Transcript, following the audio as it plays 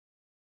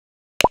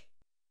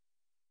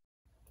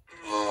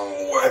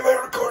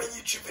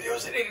YouTube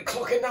videos at 8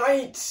 o'clock at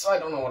night. I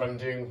don't know what I'm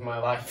doing with my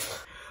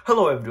life.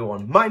 Hello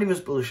everyone, my name is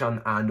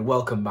Bulishan and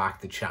welcome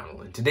back to the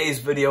channel. In today's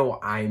video,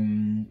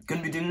 I'm going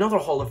to be doing another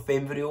Hall of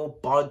Fame video,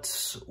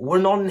 but we're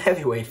not in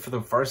heavyweight for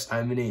the first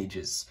time in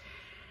ages.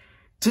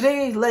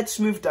 Today, let's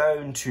move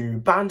down to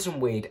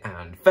bantamweight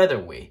and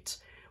featherweight.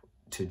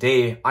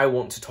 Today, I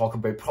want to talk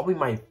about probably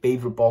my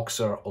favourite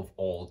boxer of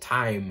all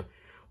time,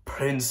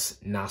 Prince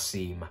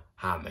Naseem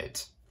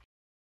Hamed.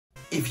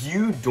 If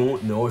you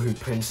don't know who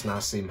Prince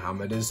Naseem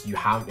Hamed is, you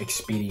haven't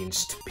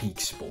experienced peak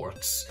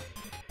sports.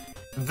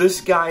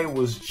 This guy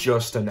was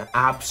just an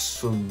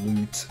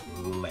absolute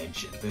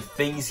legend. The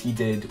things he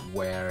did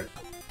were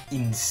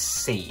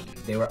insane.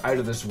 They were out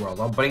of this world.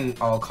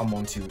 I'll come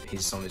on to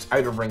some of his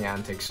out-of-ring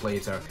antics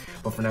later,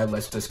 but for now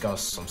let's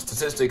discuss some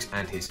statistics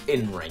and his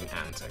in-ring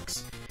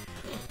antics.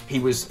 He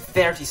was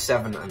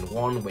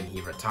 37-1 when he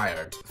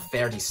retired,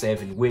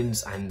 37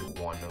 wins and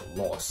 1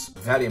 loss.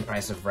 Very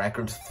impressive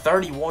record.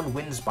 31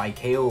 wins by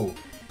KO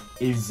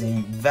is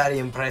a very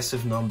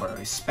impressive number,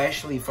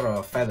 especially for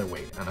a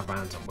featherweight and a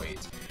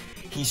bantamweight.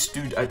 He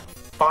stood at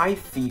 5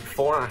 feet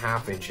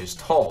 4.5 inches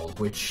tall,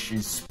 which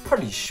is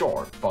pretty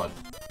short, but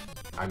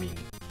I mean,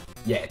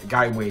 yeah, the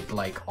guy weighed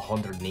like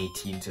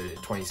 118 to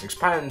 26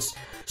 pounds,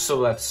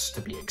 so that's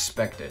to be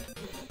expected.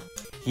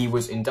 He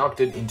was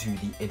inducted into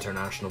the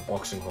International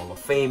Boxing Hall of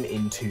Fame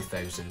in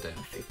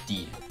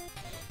 2015.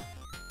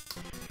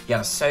 He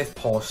had a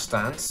southpaw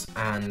stance,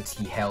 and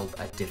he held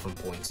at different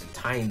points in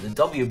time the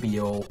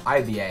WBO,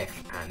 IBF,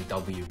 and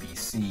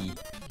WBC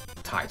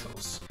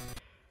titles.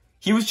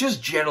 He was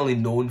just generally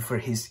known for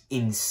his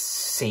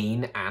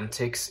insane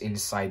antics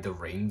inside the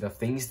ring. The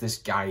things this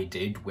guy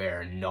did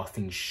were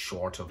nothing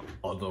short of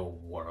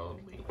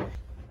otherworldly.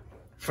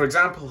 For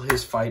example,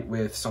 his fight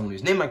with someone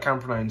whose name I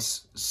can't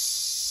pronounce,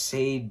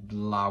 Said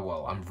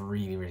Lawal. I'm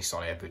really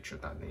sorry I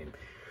butchered that name.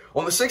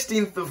 On the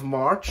 16th of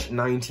March,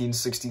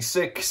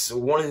 1966,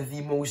 one of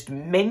the most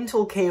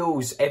mental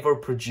KOs ever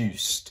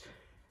produced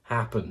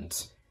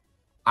happened.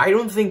 I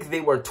don't think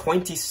they were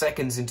 20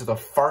 seconds into the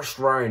first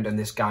round and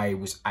this guy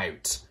was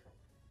out.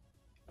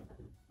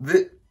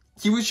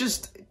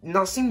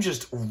 Naseem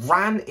just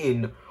ran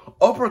in,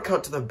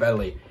 uppercut to the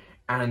belly,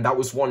 and that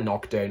was one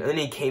knockdown. And then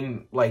he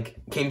came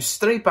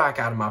straight back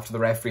at him after the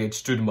referee had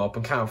stood him up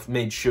and kind of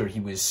made sure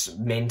he was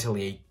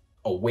mentally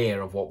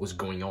aware of what was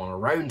going on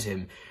around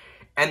him.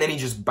 And then he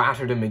just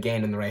battered him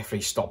again and the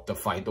referee stopped the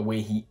fight the way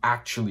he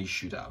actually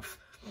should have.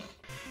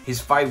 His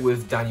fight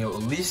with Daniel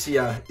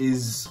Alicia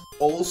is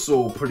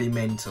also pretty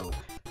mental.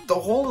 The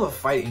whole of the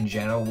fight in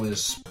general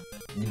was,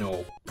 you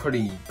know,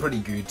 pretty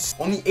good.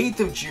 On the 8th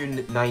of June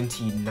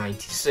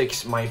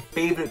 1996, my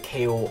favourite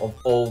KO of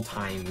all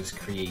time was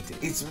created.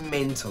 It's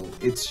mental.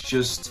 It's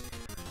just,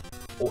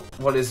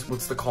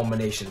 what's the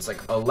combination? It's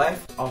like a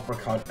left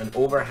uppercut, an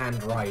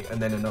overhand right,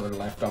 and then another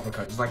left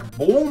uppercut. It's like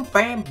boom,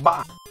 bam,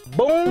 bop.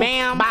 Boom,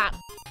 bam, bop.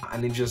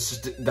 And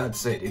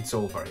that's it, it's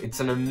over. It's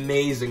an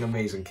amazing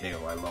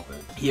KO, I love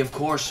it. He of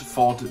course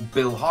fought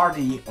Bill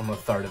Hardy on the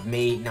 3rd of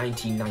May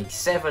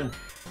 1997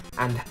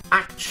 and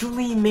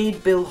actually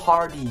made Bill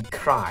Hardy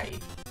cry.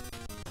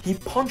 He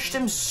punched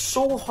him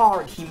so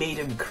hard he made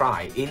him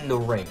cry in the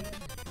ring.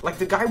 Like,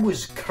 the guy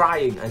was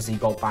crying as he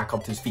got back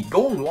up to his feet.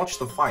 Go and watch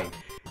the fight.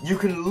 You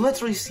can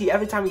literally see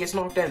every time he gets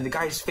knocked down, the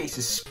guy's face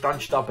is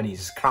scrunched up and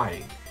he's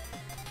crying.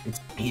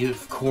 He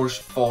of course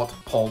fought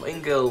Paul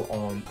Ingle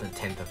on the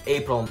 10th of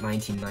April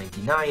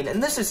 1999,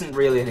 and this isn't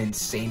really an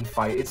insane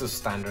fight, it's a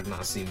standard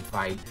Naseem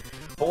fight.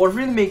 But what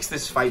really makes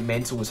this fight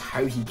mental was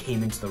how he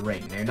came into the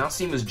ring. Now,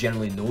 Naseem was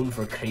generally known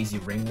for crazy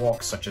ring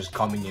walks, such as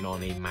coming in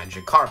on a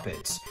magic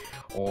carpet,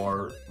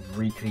 or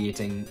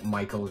recreating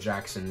Michael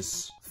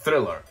Jackson's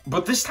Thriller.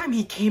 But this time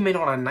he came in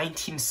on a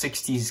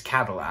 1960s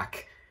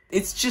Cadillac.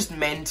 It's just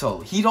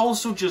mental. He'd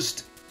also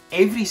just,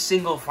 every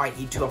single fight,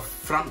 he'd do a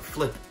front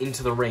flip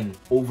into the ring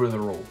over the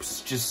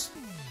ropes. Just,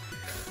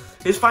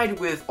 his fight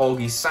with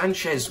Augie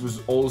Sanchez was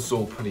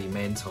also pretty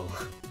mental.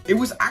 It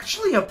was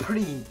actually a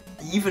pretty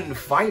even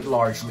fight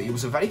largely. It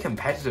was a very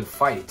competitive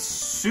fight. It's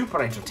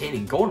super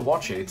entertaining. Go and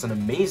watch it. It's an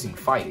amazing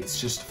fight.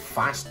 It's just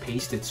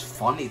fast-paced. It's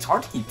fun. It's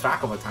hard to keep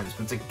track of at times,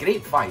 but it's a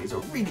great fight. It's a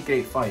really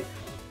great fight.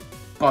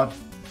 But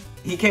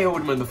he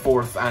KO'd him in the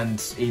 4th,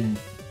 and in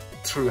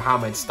true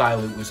Hamed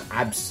style, it was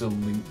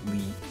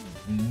absolutely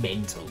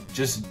mental.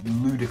 Just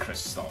ludicrous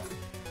stuff.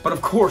 But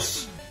of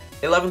course,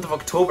 11th of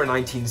October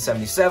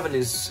 1977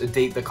 is a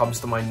date that comes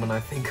to mind when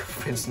I think of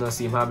Prince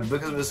Naseem Hamed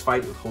because of his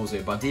fight with Jose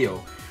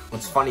Badillo.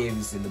 What's funny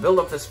is in the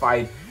build-up to this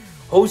fight,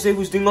 Jose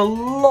was doing a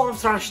lot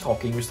of trash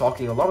talking. He was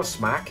talking a lot of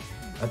smack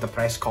at the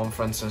press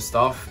conference and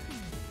stuff.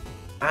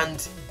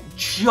 And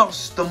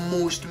just the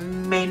most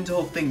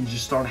mental things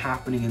just start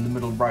happening in the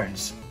middle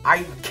rounds.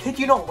 I kid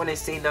you not when I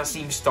say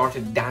Naseem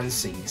started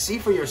dancing. See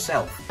for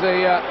yourself.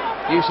 The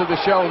use of the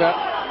shoulder.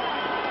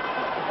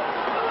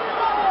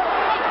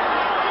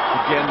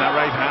 Again, that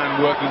right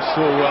hand working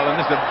so well, and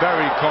this is a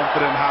very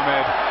confident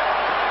Hamed.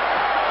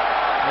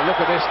 Now look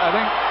at this. I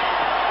think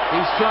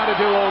he's trying to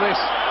do all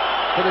this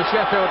for the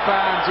Sheffield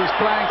fans. He's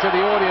playing to the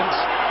audience,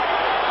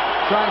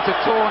 trying to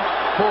taunt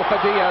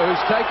Padillo,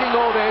 who's taking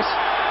all this.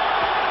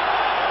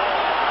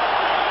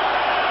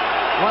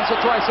 Once or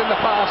twice in the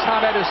past,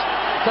 Hamed has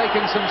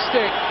taken some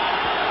stick.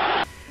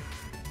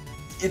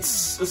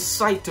 It's a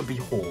sight to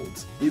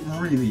behold. It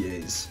really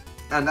is.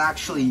 And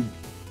actually,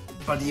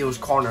 Padillo's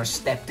corner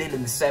stepped in the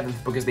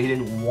 7th because they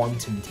didn't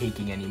want him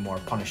taking any more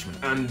punishment.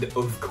 And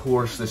of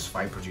course, this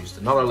fight produced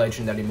another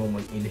legendary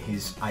moment in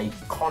his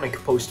iconic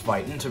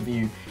post-fight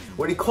interview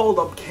where he called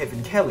up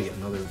Kevin Kelly,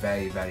 another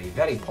very, very,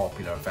 very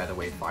popular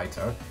featherweight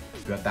fighter,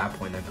 who at that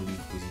point I believe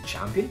was he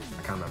champion?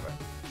 I can't remember.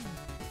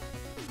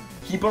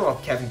 He brought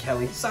up Kevin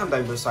Kelly, sat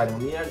down beside him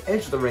on the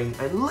edge of the ring,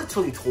 and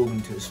literally told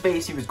him to his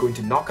face he was going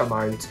to knock him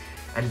out.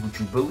 And would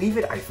you believe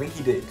it? I think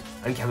he did.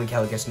 And Kevin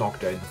Kelly gets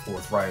knocked out in the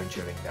 4th round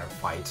during their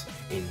fight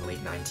in late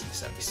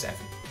 1977.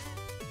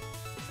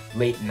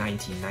 Late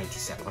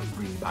 1997. I'm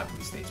really bad with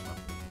these dates, man.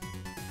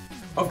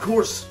 Of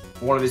course,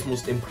 one of his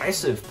most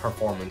impressive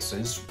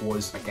performances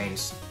was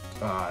against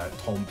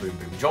Tom Boom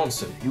Boom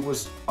Johnson, who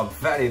was a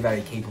very,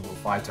 very capable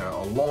fighter,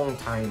 a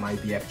long-time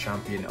IBF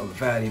champion, a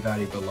very,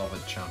 very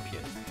beloved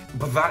champion.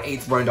 But that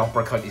 8th round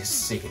uppercut is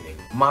sickening.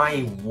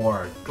 My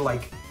word,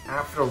 like,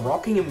 after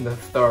rocking him the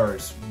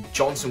 3rd,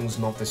 Johnson was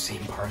not the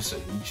same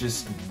person. He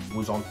just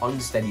was on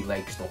unsteady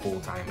legs the whole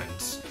time,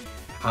 and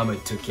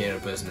Hamed took care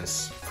of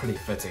business pretty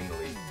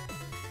fittingly.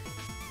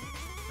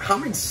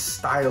 Hamed's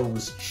style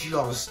was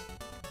just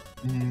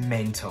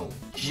mental,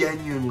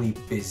 genuinely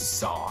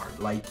bizarre.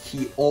 Like,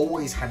 he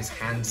always had his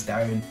hands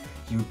down,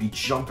 he would be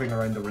jumping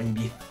around the ring,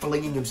 be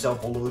flinging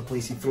himself all over the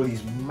place, he'd throw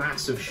these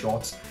massive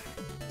shots.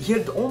 He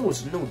had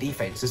almost no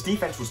defense. His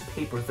defense was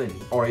paper thin,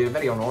 or a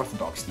very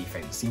unorthodox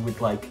defense. He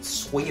would like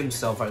swing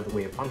himself out of the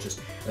way of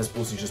punches, as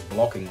opposed to just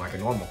blocking like a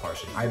normal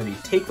person. Either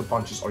he'd take the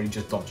punches or he'd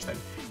just dodge them,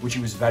 which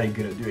he was very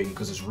good at doing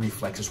because his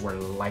reflexes were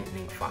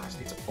lightning fast.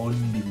 It's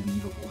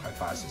unbelievable how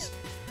fast his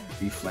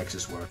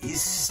reflexes were. His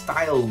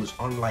style was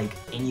unlike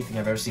anything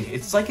I've ever seen.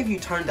 It's like if you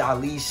turned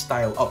Ali's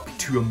style up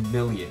to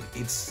 1,000,000.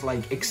 It's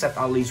like, except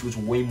Ali's was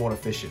way more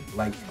efficient.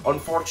 Like,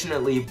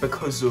 unfortunately,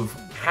 because of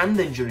hand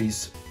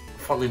injuries,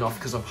 funnily enough,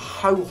 because of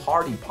how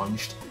hard he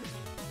punched,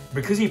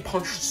 because he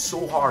punched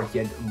so hard, he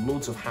had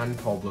loads of hand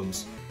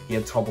problems, he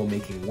had trouble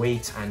making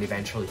weight, and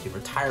eventually he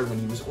retired when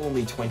he was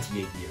only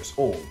 28 years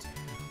old.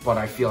 But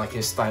I feel like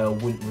his style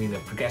wouldn't really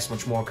progress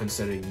much more,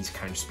 considering these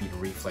kind of speed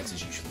and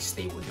reflexes usually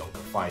stay with younger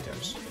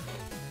fighters.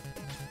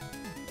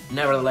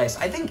 Nevertheless,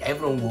 I think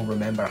everyone will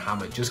remember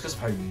Hamed just because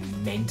of how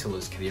mental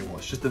his career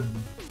was. Just the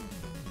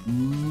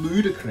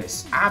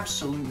ludicrous,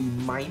 absolutely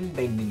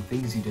mind-bending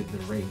things he did in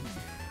the ring.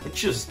 It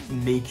just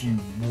make you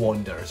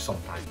wonder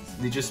sometimes.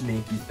 They just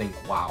make you think,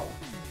 wow,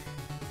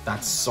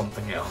 that's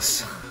something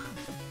else.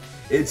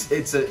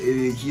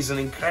 He's an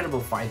incredible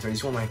fighter.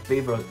 He's one of my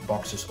favorite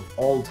boxers of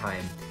all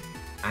time,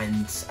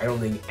 and I don't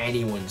think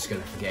anyone's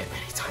gonna forget him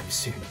anytime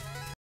soon.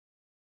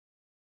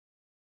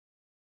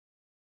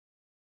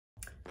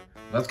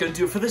 That's gonna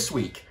do it for this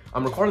week.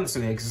 I'm recording this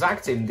on the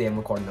exact same day I'm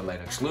recording the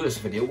Lennox Lewis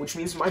video, which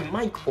means my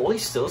mic quality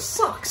still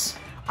sucks.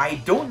 I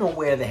don't know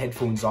where the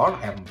headphones are.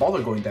 I haven't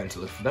bothered going down to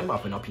look for them.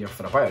 I've been up here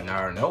for about an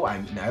hour now.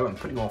 I'm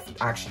putting off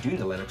actually doing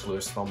the Lennox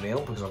Lewis thumbnail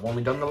because I've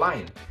only done the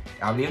line.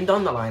 I haven't even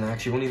done the line, I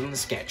actually only done the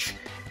sketch.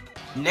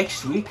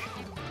 Next week,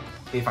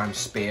 if I'm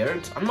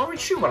spared, I'm not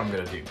really sure what I'm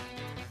gonna do.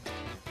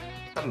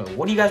 I don't know.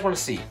 What do you guys want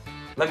to see?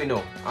 Let me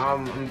know.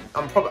 I'm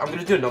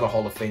gonna do another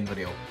Hall of Fame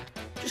video.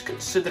 Just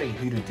considering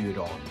who to do it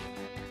on.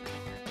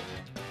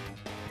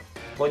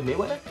 Floyd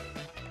Mayweather?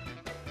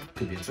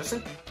 Could be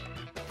interesting.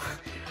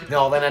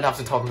 No, then I'd have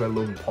to talk about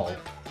Logan Paul.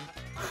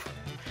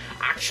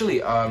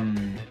 Actually,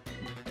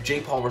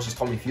 Jake Paul versus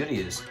Tommy Fury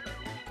is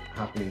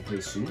happening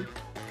pretty soon.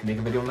 Can make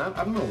a video on that?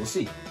 I don't know, we'll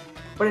see.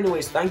 But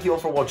anyways, thank you all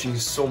for watching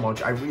so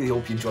much. I really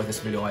hope you enjoyed this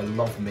video. I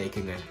love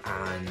making it,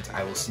 and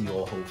I will see you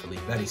all hopefully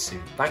very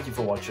soon. Thank you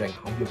for watching.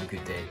 Hope you have a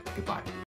good day. Goodbye.